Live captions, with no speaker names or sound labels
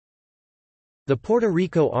The Puerto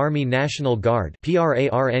Rico Army National Guard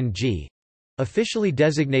 (PRARNG), officially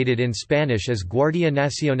designated in Spanish as Guardia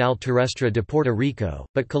Nacional Terrestre de Puerto Rico,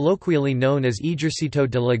 but colloquially known as Ejército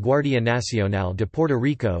de la Guardia Nacional de Puerto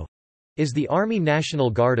Rico, is the Army National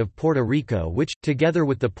Guard of Puerto Rico which, together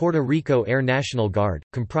with the Puerto Rico Air National Guard,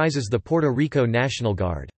 comprises the Puerto Rico National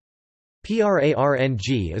Guard. PRARNG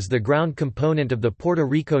is the ground component of the Puerto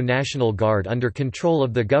Rico National Guard under control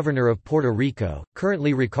of the Governor of Puerto Rico,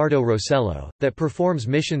 currently Ricardo Rossello, that performs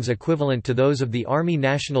missions equivalent to those of the Army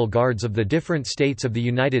National Guards of the different states of the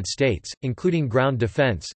United States, including ground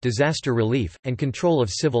defense, disaster relief, and control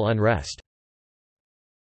of civil unrest.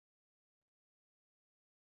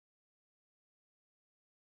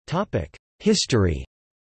 History.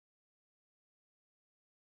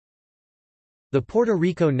 The Puerto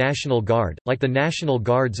Rico National Guard, like the National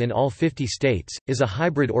Guards in all 50 states, is a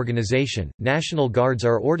hybrid organization. National Guards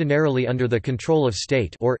are ordinarily under the control of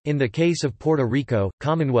state or, in the case of Puerto Rico,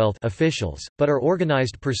 Commonwealth officials, but are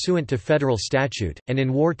organized pursuant to federal statute, and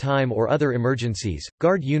in wartime or other emergencies,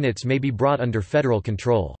 Guard units may be brought under federal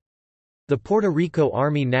control. The Puerto Rico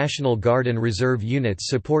Army National Guard and Reserve units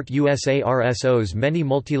support USARSO's many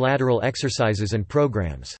multilateral exercises and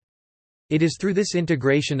programs. It is through this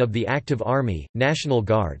integration of the active Army, National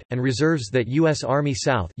Guard, and reserves that U.S. Army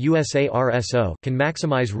South (USARSO) can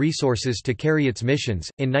maximize resources to carry its missions.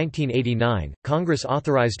 In 1989, Congress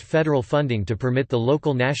authorized federal funding to permit the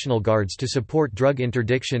local National Guards to support drug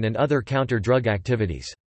interdiction and other counter-drug activities.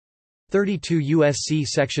 32 U.S.C.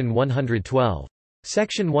 Section 112.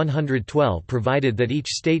 Section 112 provided that each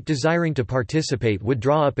state desiring to participate would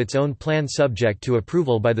draw up its own plan subject to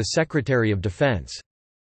approval by the Secretary of Defense.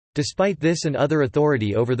 Despite this and other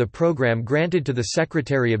authority over the program granted to the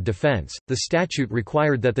Secretary of Defense, the statute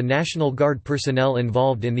required that the National Guard personnel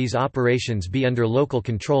involved in these operations be under local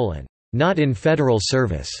control and not in federal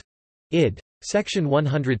service. Id. Section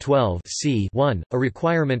 112 (c)(1), a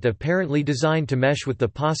requirement apparently designed to mesh with the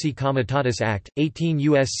Posse Comitatus Act, 18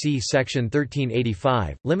 U.S.C. Section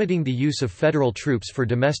 1385, limiting the use of federal troops for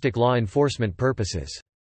domestic law enforcement purposes.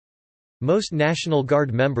 Most National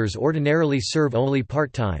Guard members ordinarily serve only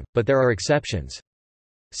part-time, but there are exceptions.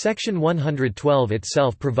 Section 112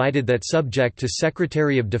 itself provided that subject to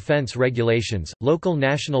Secretary of Defense regulations, local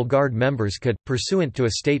National Guard members could, pursuant to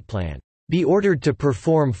a state plan, be ordered to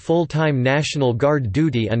perform full-time National Guard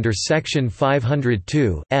duty under Section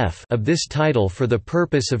 502 (f) of this title for the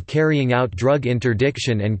purpose of carrying out drug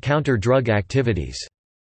interdiction and counter-drug activities.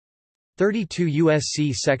 32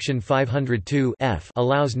 U.S.C. Section 502 (f)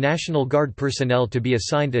 allows National Guard personnel to be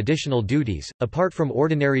assigned additional duties, apart from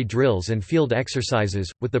ordinary drills and field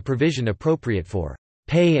exercises, with the provision appropriate for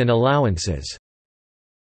pay and allowances.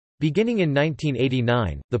 Beginning in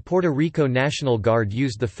 1989, the Puerto Rico National Guard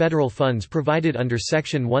used the federal funds provided under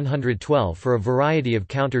Section 112 for a variety of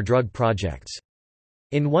counter-drug projects.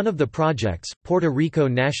 In one of the projects, Puerto Rico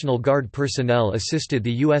National Guard personnel assisted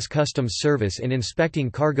the U.S. Customs Service in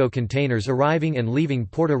inspecting cargo containers arriving and leaving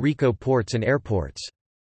Puerto Rico ports and airports.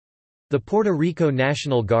 The Puerto Rico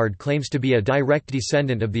National Guard claims to be a direct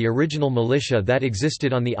descendant of the original militia that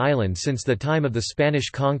existed on the island since the time of the Spanish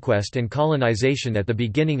conquest and colonization at the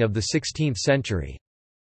beginning of the 16th century.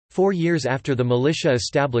 4 years after the militia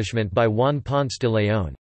establishment by Juan Ponce de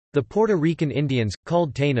León, the Puerto Rican Indians,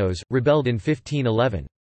 called Taínos, rebelled in 1511.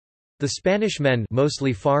 The Spanish men,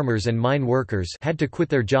 mostly farmers and mine workers, had to quit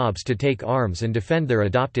their jobs to take arms and defend their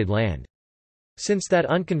adopted land. Since that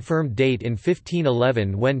unconfirmed date in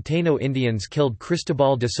 1511 when Taino Indians killed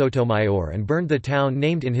Cristobal de Sotomayor and burned the town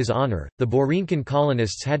named in his honor, the Borinquen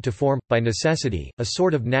colonists had to form, by necessity, a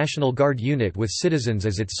sort of National Guard unit with citizens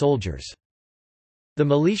as its soldiers. The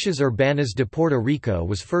Militias Urbanas de Puerto Rico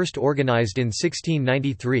was first organized in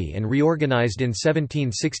 1693 and reorganized in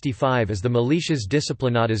 1765 as the Militias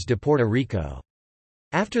Disciplinadas de Puerto Rico.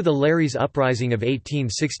 After the Lares Uprising of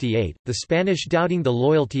 1868, the Spanish, doubting the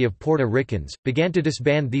loyalty of Puerto Ricans, began to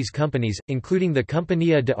disband these companies, including the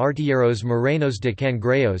Compañía de Artilleros Morenos de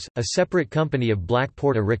Cangreos, a separate company of black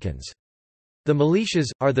Puerto Ricans. The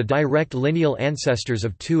militias are the direct lineal ancestors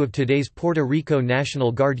of two of today's Puerto Rico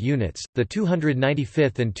National Guard units, the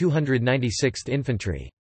 295th and 296th Infantry.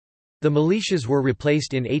 The militias were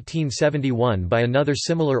replaced in 1871 by another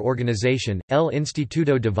similar organization, El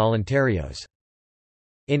Instituto de Voluntarios.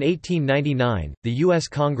 In 1899, the U.S.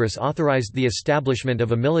 Congress authorized the establishment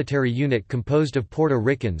of a military unit composed of Puerto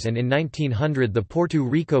Ricans, and in 1900 the Puerto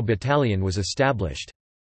Rico Battalion was established.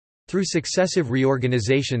 Through successive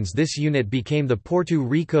reorganizations this unit became the Puerto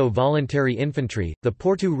Rico Voluntary Infantry, the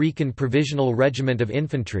Puerto Rican Provisional Regiment of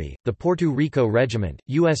Infantry, the Puerto Rico Regiment,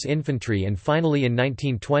 U.S. Infantry and finally in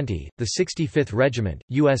 1920, the 65th Regiment,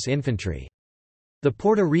 U.S. Infantry. The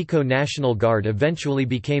Puerto Rico National Guard eventually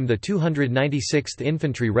became the 296th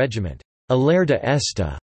Infantry Regiment, Alerta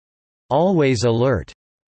Esta, always alert.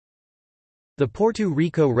 The Puerto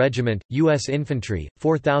Rico Regiment, U.S. Infantry,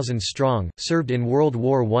 4,000 strong, served in World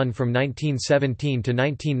War I from 1917 to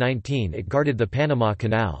 1919. It guarded the Panama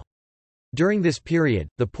Canal. During this period,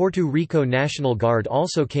 the Puerto Rico National Guard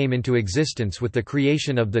also came into existence with the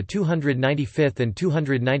creation of the 295th and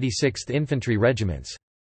 296th Infantry Regiments.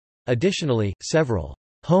 Additionally, several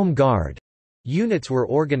Home Guard units were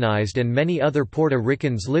organized and many other Puerto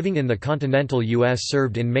Ricans living in the continental U.S.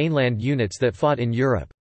 served in mainland units that fought in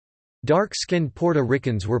Europe. Dark-skinned Puerto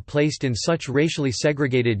Ricans were placed in such racially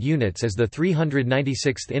segregated units as the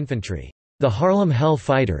 396th Infantry, the Harlem Hell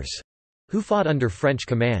Fighters, who fought under French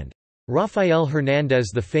command. Rafael Hernández,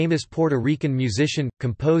 the famous Puerto Rican musician,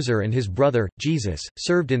 composer, and his brother, Jesus,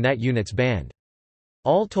 served in that unit's band.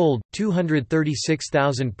 All told,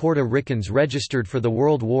 236,000 Puerto Ricans registered for the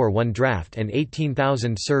World War I draft and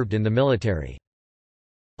 18,000 served in the military.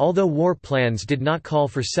 Although war plans did not call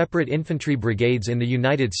for separate infantry brigades in the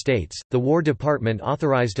United States, the War Department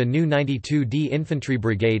authorized a new 92d Infantry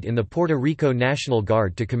Brigade in the Puerto Rico National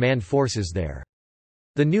Guard to command forces there.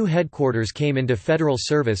 The new headquarters came into federal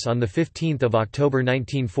service on 15 October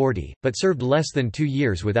 1940, but served less than 2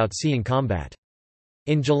 years without seeing combat.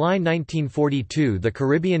 In July 1942, the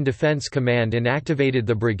Caribbean Defense Command inactivated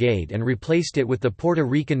the brigade and replaced it with the Puerto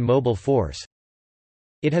Rican Mobile Force.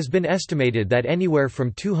 It has been estimated that anywhere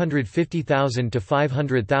from 250,000 to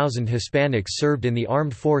 500,000 Hispanics served in the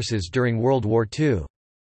armed forces during World War II.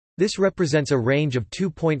 This represents a range of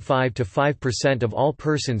 2.5 to 5% of all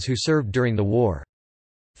persons who served during the war.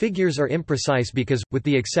 Figures are imprecise because, with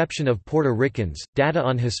the exception of Puerto Ricans, data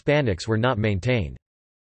on Hispanics were not maintained.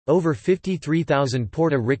 Over 53,000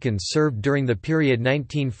 Puerto Ricans served during the period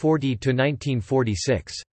 1940 to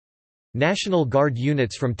 1946. National Guard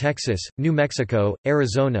units from Texas, New Mexico,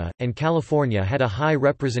 Arizona, and California had a high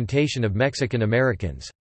representation of Mexican Americans.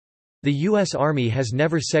 The U.S. Army has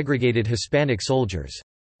never segregated Hispanic soldiers.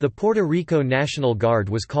 The Puerto Rico National Guard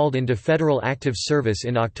was called into federal active service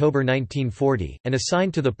in October 1940, and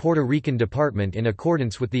assigned to the Puerto Rican Department in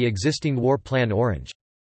accordance with the existing War Plan Orange.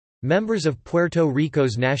 Members of Puerto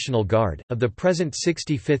Rico's National Guard, of the present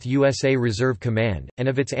 65th USA Reserve Command, and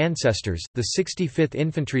of its ancestors, the 65th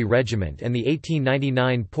Infantry Regiment and the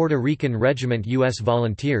 1899 Puerto Rican Regiment U.S.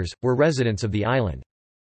 Volunteers, were residents of the island.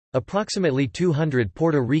 Approximately 200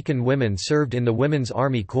 Puerto Rican women served in the Women's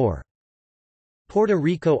Army Corps. Puerto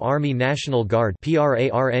Rico Army National Guard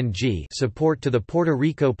support to the Puerto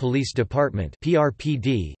Rico Police Department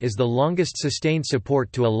is the longest sustained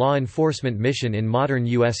support to a law enforcement mission in modern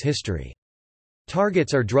U.S. history.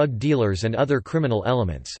 Targets are drug dealers and other criminal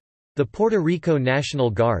elements. The Puerto Rico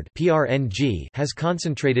National Guard has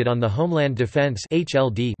concentrated on the Homeland Defense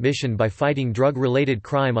mission by fighting drug-related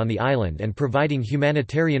crime on the island and providing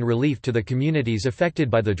humanitarian relief to the communities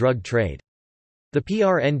affected by the drug trade. The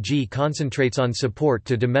PRNG concentrates on support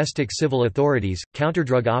to domestic civil authorities,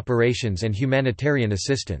 counterdrug operations and humanitarian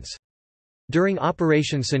assistance. During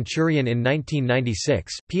Operation Centurion in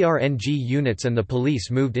 1996, PRNG units and the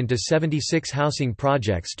police moved into 76 housing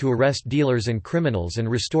projects to arrest dealers and criminals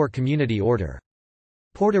and restore community order.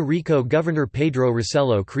 Puerto Rico Governor Pedro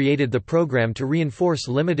Rosello created the program to reinforce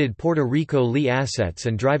limited Puerto Rico LE assets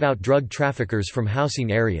and drive out drug traffickers from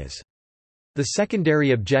housing areas. The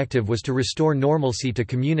secondary objective was to restore normalcy to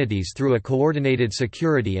communities through a coordinated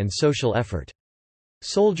security and social effort.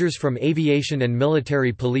 Soldiers from aviation and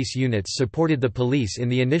military police units supported the police in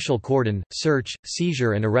the initial cordon, search,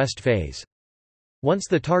 seizure and arrest phase. Once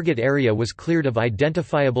the target area was cleared of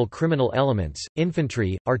identifiable criminal elements,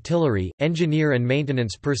 infantry, artillery, engineer and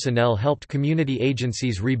maintenance personnel helped community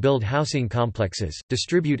agencies rebuild housing complexes,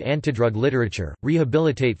 distribute antidrug literature,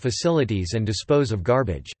 rehabilitate facilities and dispose of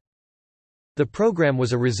garbage. The program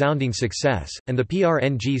was a resounding success, and the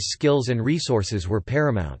PRNG's skills and resources were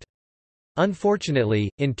paramount.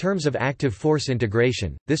 Unfortunately, in terms of active force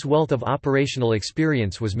integration, this wealth of operational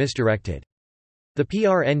experience was misdirected. The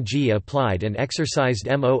PRNG applied and exercised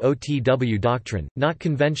MOOTW doctrine, not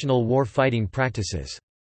conventional war fighting practices.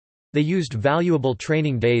 They used valuable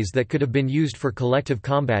training days that could have been used for collective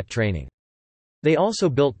combat training. They also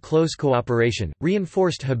built close cooperation,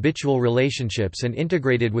 reinforced habitual relationships and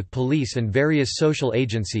integrated with police and various social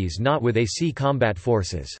agencies not with AC combat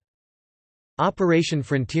forces. Operation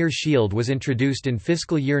Frontier Shield was introduced in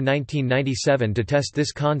fiscal year 1997 to test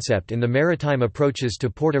this concept in the maritime approaches to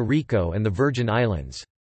Puerto Rico and the Virgin Islands.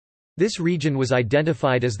 This region was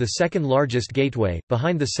identified as the second largest gateway,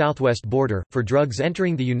 behind the southwest border, for drugs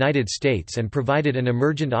entering the United States and provided an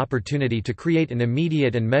emergent opportunity to create an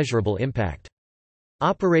immediate and measurable impact.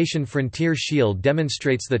 Operation Frontier Shield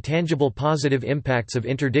demonstrates the tangible positive impacts of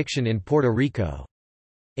interdiction in Puerto Rico.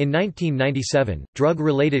 In 1997,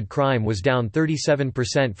 drug-related crime was down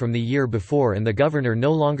 37% from the year before, and the governor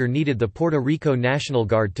no longer needed the Puerto Rico National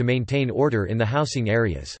Guard to maintain order in the housing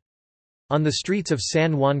areas. On the streets of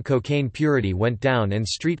San Juan, cocaine purity went down and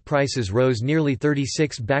street prices rose nearly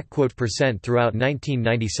 36% throughout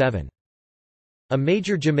 1997. A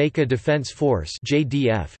major Jamaica Defense Force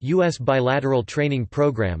 (JDF) U.S. bilateral training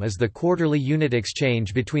program is the quarterly unit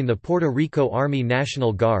exchange between the Puerto Rico Army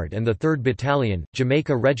National Guard and the 3rd Battalion,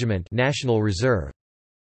 Jamaica Regiment National Reserve.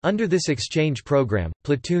 Under this exchange program,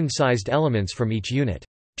 platoon-sized elements from each unit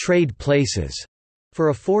trade places for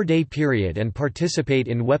a 4-day period and participate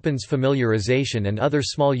in weapons familiarization and other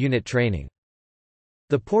small unit training.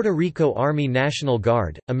 The Puerto Rico Army National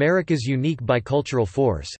Guard, America's unique bicultural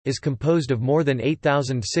force, is composed of more than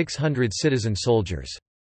 8,600 citizen soldiers.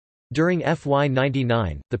 During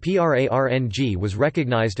FY99, the PRARNG was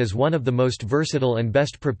recognized as one of the most versatile and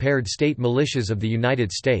best prepared state militias of the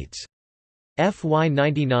United States.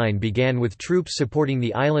 FY99 began with troops supporting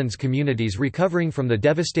the island's communities recovering from the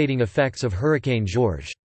devastating effects of Hurricane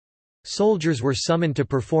George. Soldiers were summoned to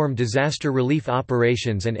perform disaster relief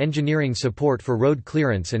operations and engineering support for road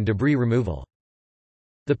clearance and debris removal.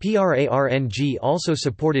 The PRARNG also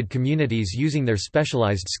supported communities using their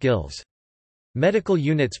specialized skills. Medical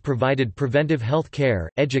units provided preventive health care,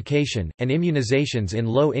 education, and immunizations in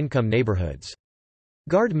low-income neighborhoods.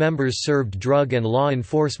 Guard members served drug and law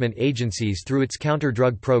enforcement agencies through its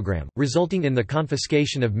counter-drug program, resulting in the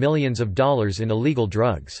confiscation of millions of dollars in illegal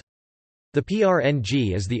drugs. The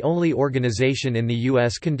PRNG is the only organization in the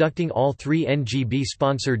U.S. conducting all 3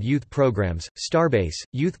 NGB-sponsored youth programs, Starbase,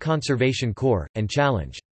 Youth Conservation Corps, and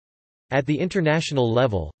Challenge. At the international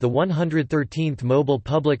level, the 113th Mobile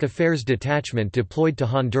Public Affairs Detachment deployed to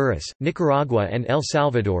Honduras, Nicaragua and El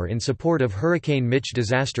Salvador in support of Hurricane Mitch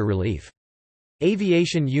disaster relief.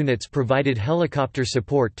 Aviation units provided helicopter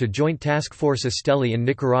support to Joint Task Force Esteli in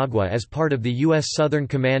Nicaragua as part of the U.S. Southern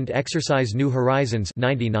Command Exercise New Horizons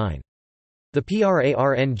 99. The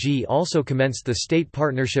PRARNG also commenced the State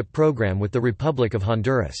Partnership Program with the Republic of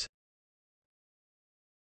Honduras.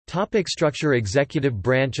 Topic structure. Executive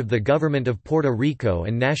branch of the Government of Puerto Rico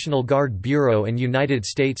and National Guard Bureau and United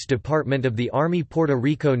States Department of the Army Puerto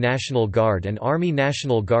Rico National Guard and Army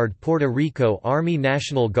National Guard Puerto Rico Army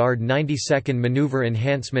National Guard 92nd Maneuver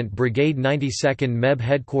Enhancement Brigade 92nd MEB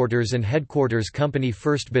Headquarters and Headquarters Company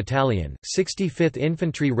 1st Battalion, 65th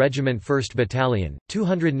Infantry Regiment 1st Battalion,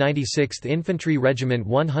 296th Infantry Regiment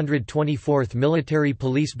 124th Military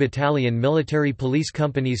Police Battalion Military Police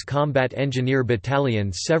Companies Combat Engineer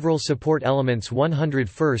Battalion Several support elements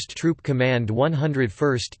 101st Troop Command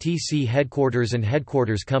 101st TC Headquarters and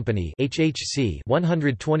Headquarters Company HHC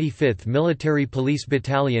 125th Military Police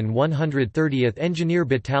Battalion 130th Engineer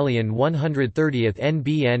Battalion 130th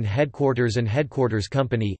NBN Headquarters and Headquarters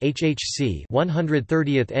Company HHC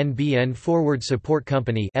 130th NBN Forward Support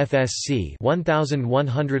Company FSC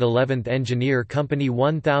 1111th Engineer Company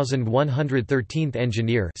 1113th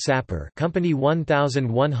Engineer Sapper Company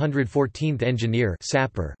 1114th Engineer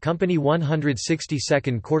Sapper Company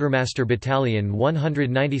 162nd Quartermaster Battalion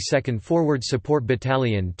 192nd Forward Support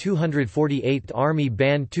Battalion 248th Army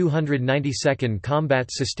Band 292nd Combat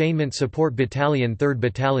Sustainment Support Battalion 3rd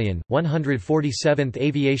Battalion, 147th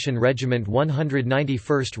Aviation Regiment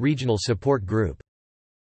 191st Regional Support Group